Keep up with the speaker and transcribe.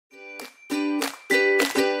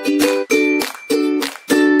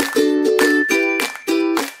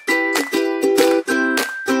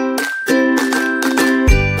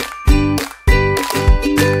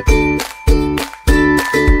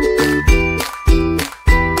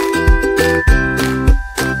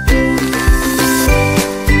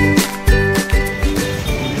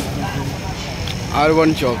Number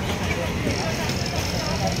 1 चौक।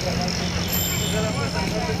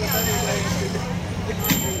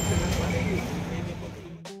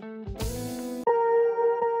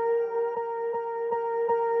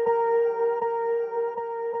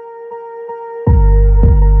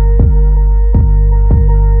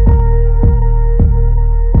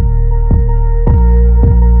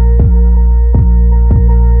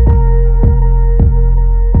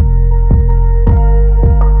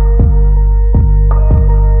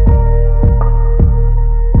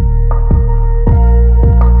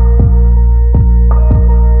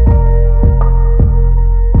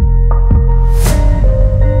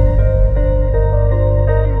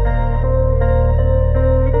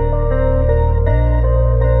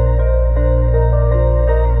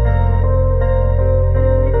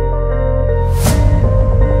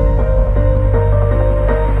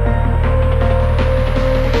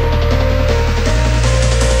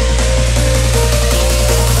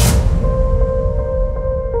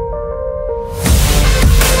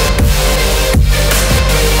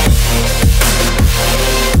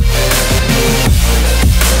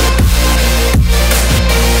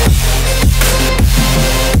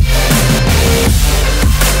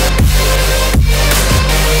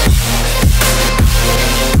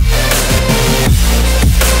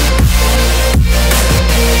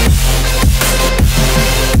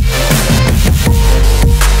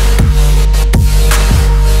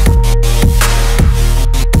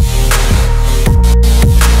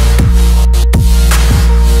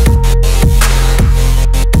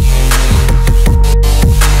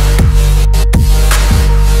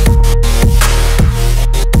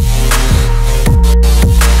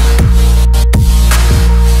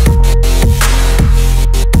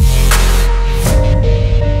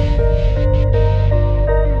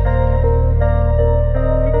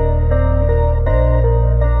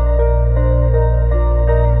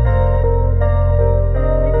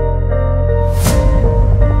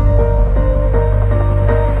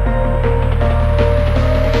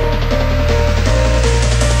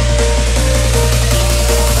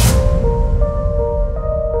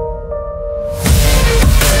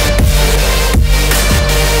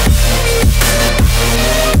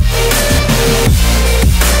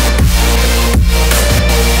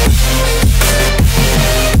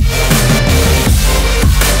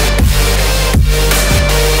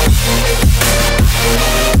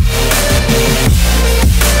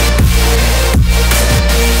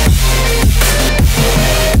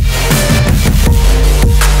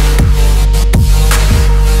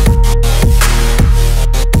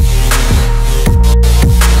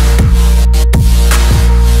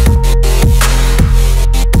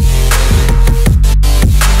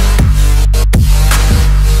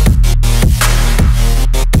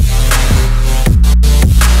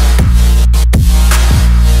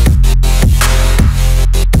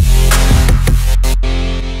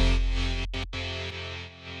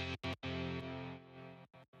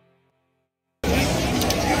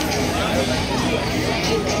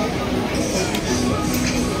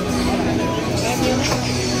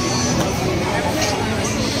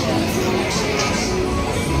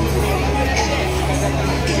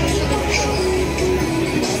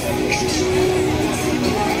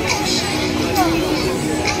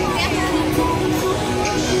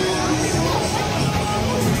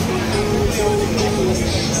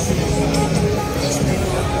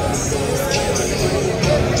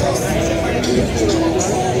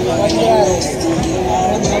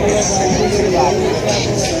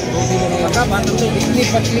 इतनी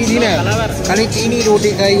पतली थी ना, खाली 3 ही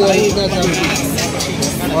रोटी खाई और इतना सब्जी,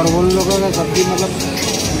 और उन लोगों का सब्जी मतलब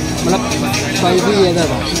स्पाइसी ज़्यादा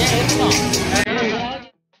था।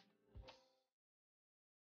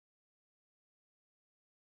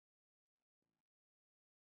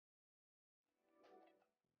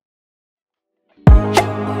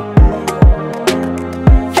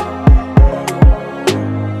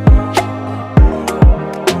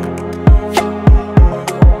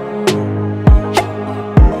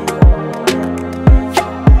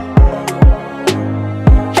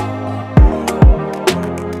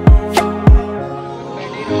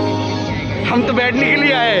 हम तो बैठने के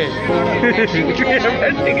लिए आए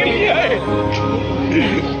बैठने के लिए आए।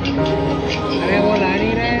 अरे वो ला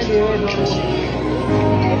नहीं रहे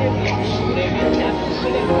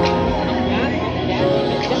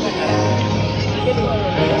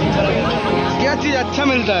क्या चीज अच्छा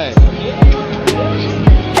मिलता है।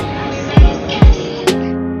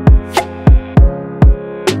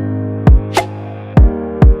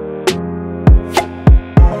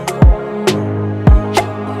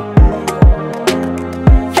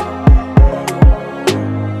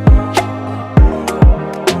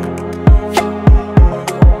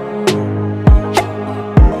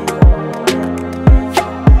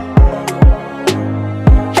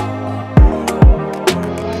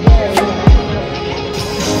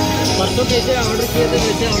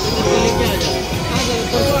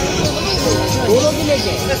 दोनों भी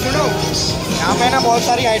लेके सुनो, यहाँ पे ना बहुत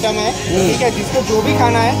सारी आइटम है, ठीक है। जिसको जो भी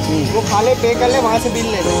खाना है वो खा ले, पे कर ले, वहाँ से बिल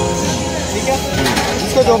ले ले, ठीक है।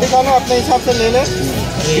 जिसको जो भी खाना है अपने हिसाब से ले ले,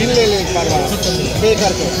 बिल ले ले एक बार पे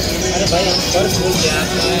करके। अरे भाई हम पर्स भूल गया,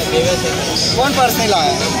 कौन पर्स नहीं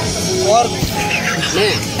लाया और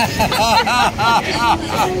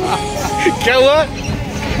क्या हुआ,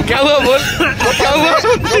 क्या हुआ बोल, क्या हुआ?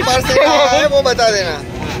 जो पर्स नहीं लाया है वो बता देना,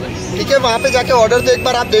 ठीक है। वहाँ पे जाके ऑर्डर दो, एक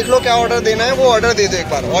बार आप देख लो क्या ऑर्डर देना है, वो ऑर्डर दे दो, एक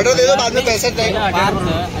बार ऑर्डर दे दो, बाद में पैसे नहीं।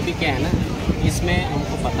 अभी क्या है ना, इसमें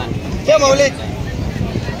हमको पता नहीं क्या मौलिक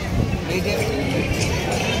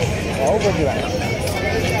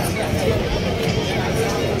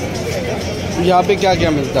यहाँ पे क्या क्या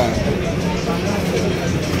मिलता है?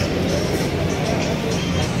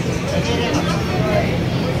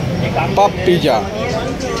 पप पिज़्ज़ा,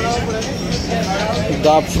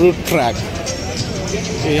 द फ्रूट ट्रैक,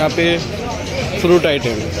 यहाँ पे फ्रूट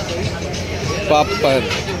आइटम, पापड़,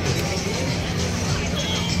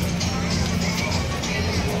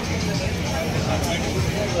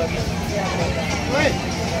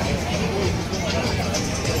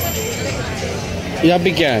 यहाँ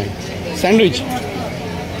पे क्या है? सैंडविच,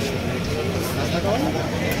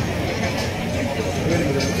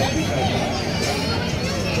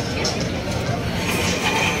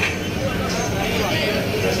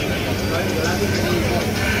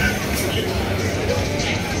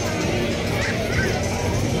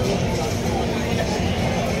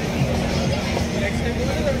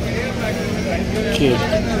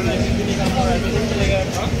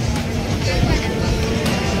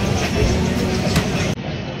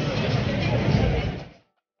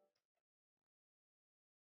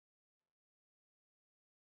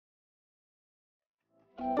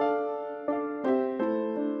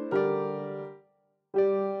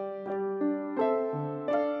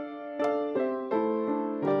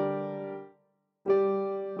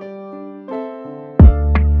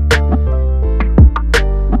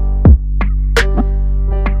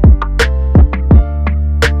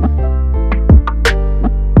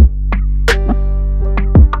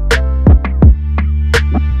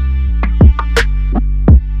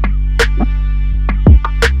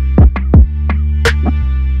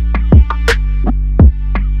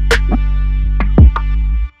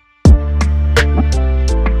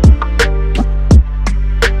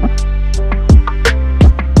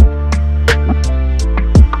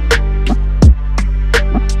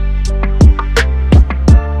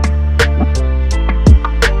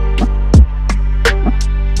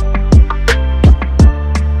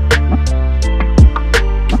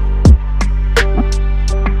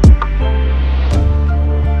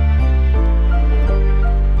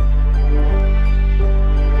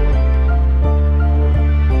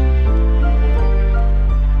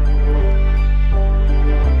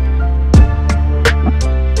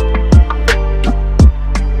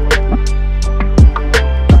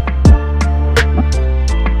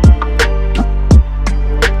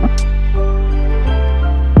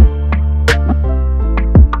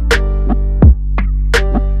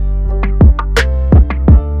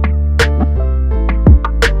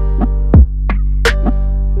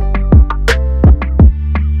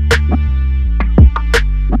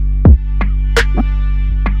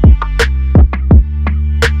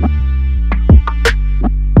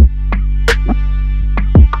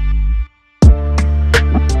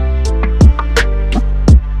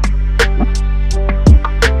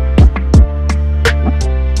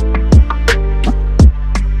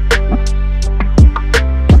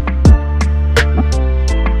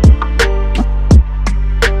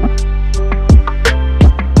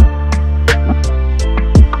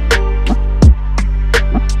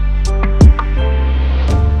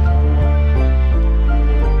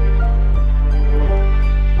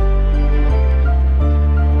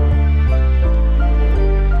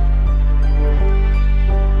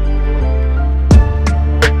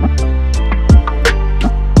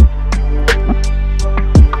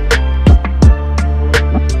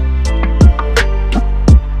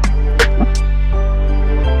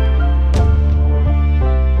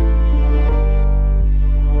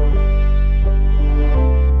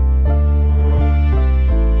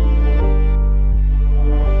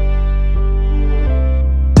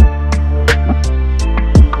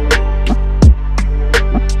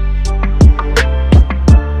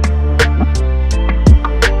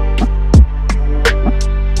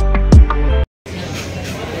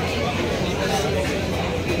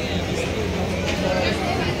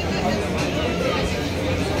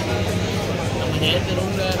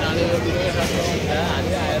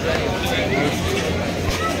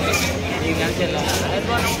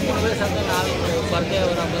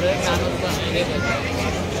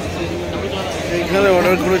 এখানে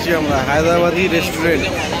অর্ডার করেছি আমরা হায়দ্রাবাদি রেস্টুরেন্ট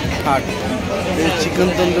হাট। এই চিকেন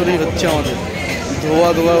তন্দুরি হচ্ছে আমাদের, ধোয়া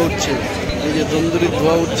ধোয়া উঠছে, এই যে তন্দুরির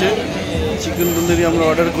ধোয়া উঠছে। চিকেন তন্দুরি আমরা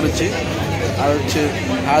অর্ডার করেছি। আর হচ্ছে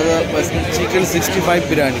হায়দ্রাবাদ চিকেন 65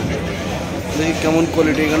 বিরিয়ানি। দেখি কেমন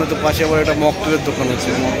কোয়ালিটি। এখানে তো পাশে আবার একটা মকটেলের দোকান আছে,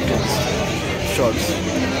 মকটেল শর্টস।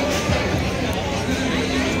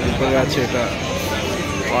 এরপরে আছে এটা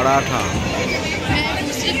পরাঠা।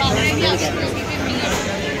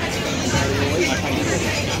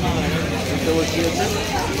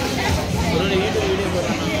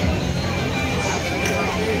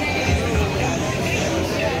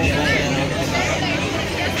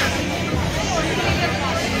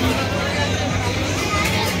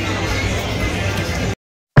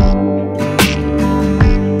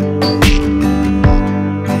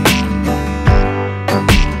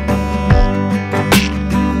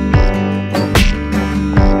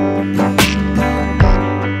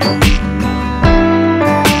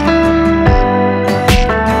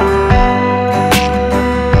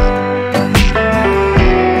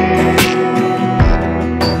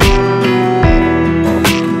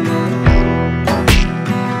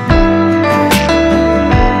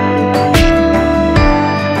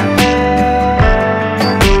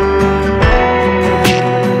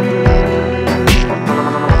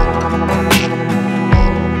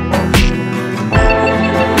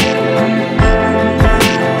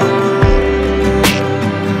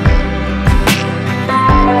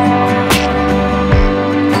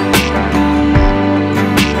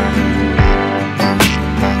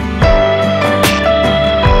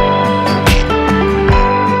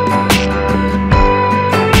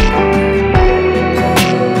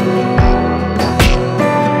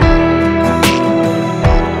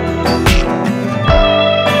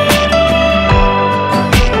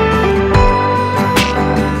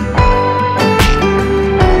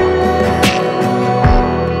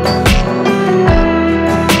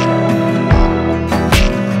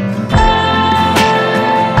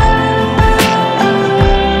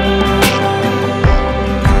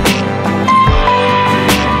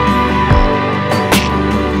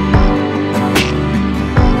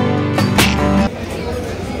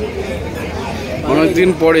 অনেকদিন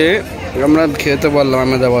পরে আমরা খেতে পারলাম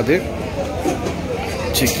আহমেদাবাদে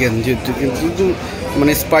চিকেন, যেহেতু কিন্তু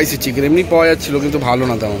মানে স্পাইসি চিকেন এমনি পাওয়া যাচ্ছিলো কিন্তু ভালো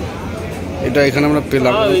না তেমন। এটা এখানে আমরা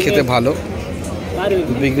পেলাম, খেতে ভালো।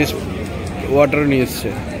 বিঘ্নেশ ওয়াটার নিয়ে এসছে।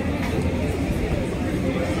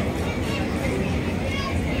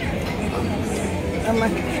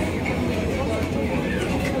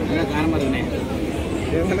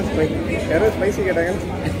 स्पाइसी क्या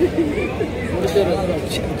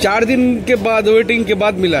 4 दिन के बाद वेटिंग के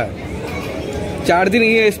बाद मिला। 4 दिन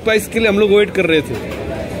ये स्पाइस के लिए हम लोग वेट कर रहे थे।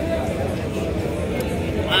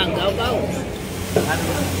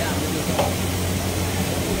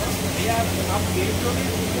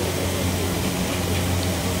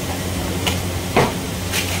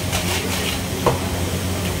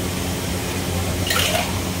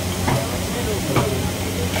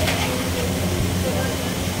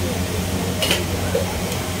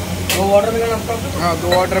 वाटर मिलन आपका? हाँ 2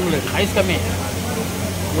 वाटर मिलन। आइस कमी है।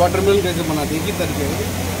 वाटर मिलन कैसे बनाते हैं, किस तरीके से?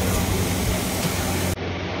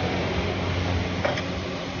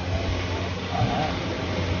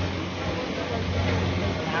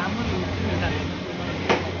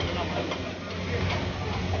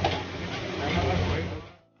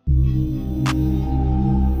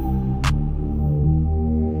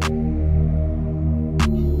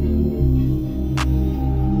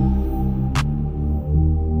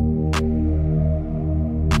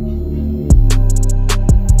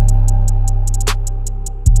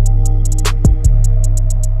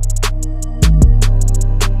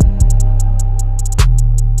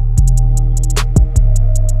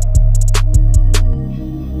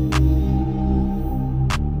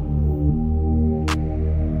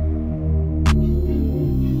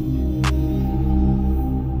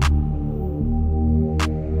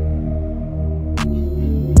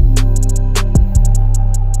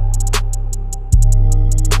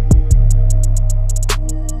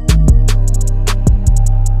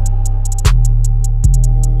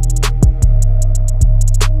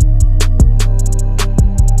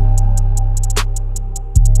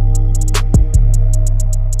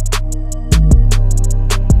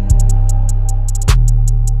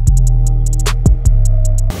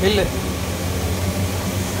 Bill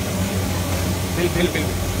bill bill bill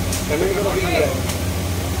payment करो।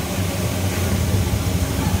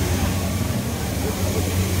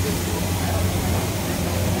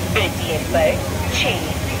 पेटीएम पर 6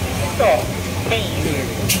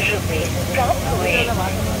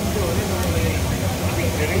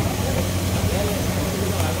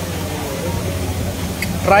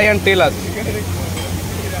 Try and tell us.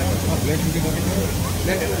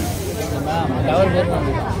 Tower போயிருந்தாங்க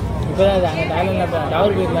இப்போ தான் அங்கே தாய்லாண்டில்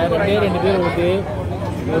டவர் போயிருந்தாங்க ரெண்டு பேர் ஊற்றி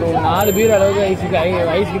ஒரு 4 பேர் அளவுக்கு ஐஸ்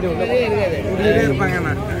கிட்ட உள்ளதே இருக்காது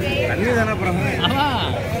இருப்பாங்கண்ணா தண்ணி தானே அப்புறம்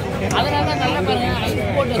அதனால தான் நல்லா பாருங்க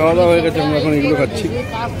খাওয়া দাওয়া হয়ে গেছে আমরা এখন এগুলো খাচ্ছি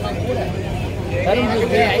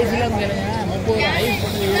தரும்புக்கு ஐஸ் எல்லாம் கேளுங்க 30 ஐஸ்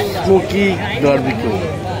பண்ணி স্মোকি বারবিকিউ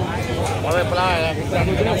 ₹5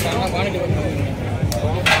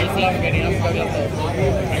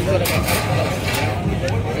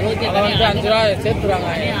 சேர்த்துறாங்க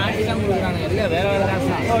ஆட்டி தான் கொடுக்குறாங்க இல்லை வேற காசு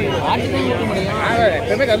ஆட்டி தான் கொடுக்க முடியும்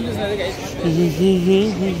எப்பவுமே கன்ஃபியூஷன்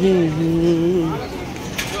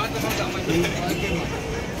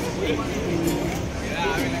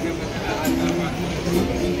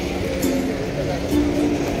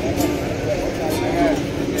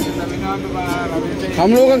हम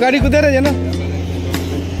लोगों का गाड़ी किधर है ना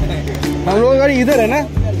हम लोगों का गाड़ी इधर है ना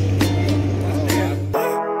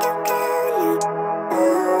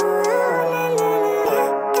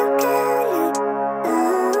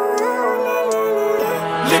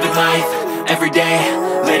Living life, every day,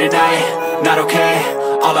 late at night, not okay.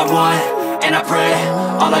 All I want, and I pray,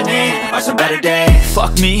 all I need are some better days.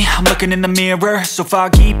 Fuck me, I'm looking in the mirror, so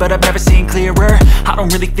foggy, but I've never seen clearer. I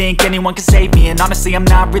don't really think anyone can save me, and honestly I'm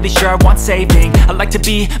not really sure I want saving. I like to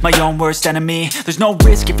be my own worst enemy. There's no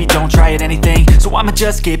risk if you don't try at anything, so I'ma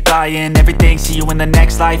just keep buying everything. See you in the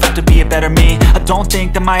next life, have to be a better me. I don't think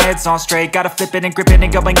that my head's on straight, gotta flip it and grip it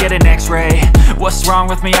and go and get an x-ray. What's wrong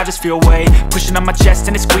with me? I just feel weight pushing on my chest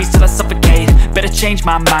and it squeezes till I suffocate. Better change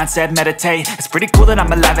my mindset, meditate. It's pretty cool that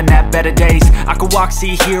I'm alive and have better days. I could walk,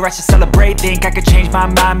 see, hear, I should celebrate. Think I could change my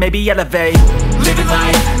mind, maybe elevate. Living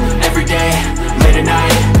life, every day, late at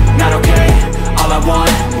night, not okay. All I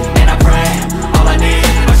want, and I pray, all I need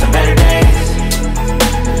are some better days.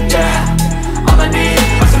 Yeah, all I need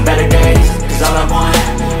are some better days. Cause all I want,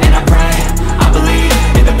 and I pray, I believe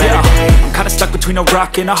in the better days. I'm kinda stuck between a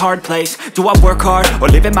rock and a hard place. Do I work hard or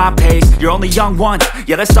live at my pace? You're only young once,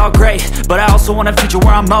 yeah that's all great, but I also want a future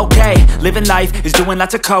where I'm okay. Living life is doing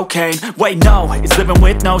lots of cocaine. Wait no, it's living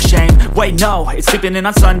with no shame. Wait no, it's sleeping in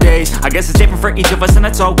on Sundays. I guess it's different for each of us and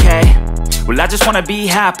that's okay. Well I just wanna be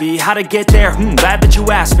happy, how to get there? Glad that you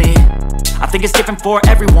asked me. I think it's different for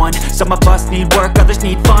everyone. Some of us need work, others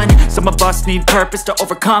need fun. Some of us need purpose to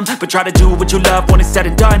overcome. But try to do what you love when it's said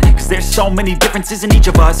and done. Cause there's so many differences in each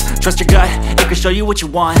of us. Trust your gut, it can show you what you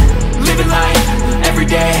want. Living life, every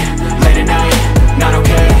day, late at night, not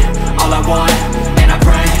okay. All I want, and I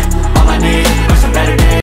pray, all I need are some better days.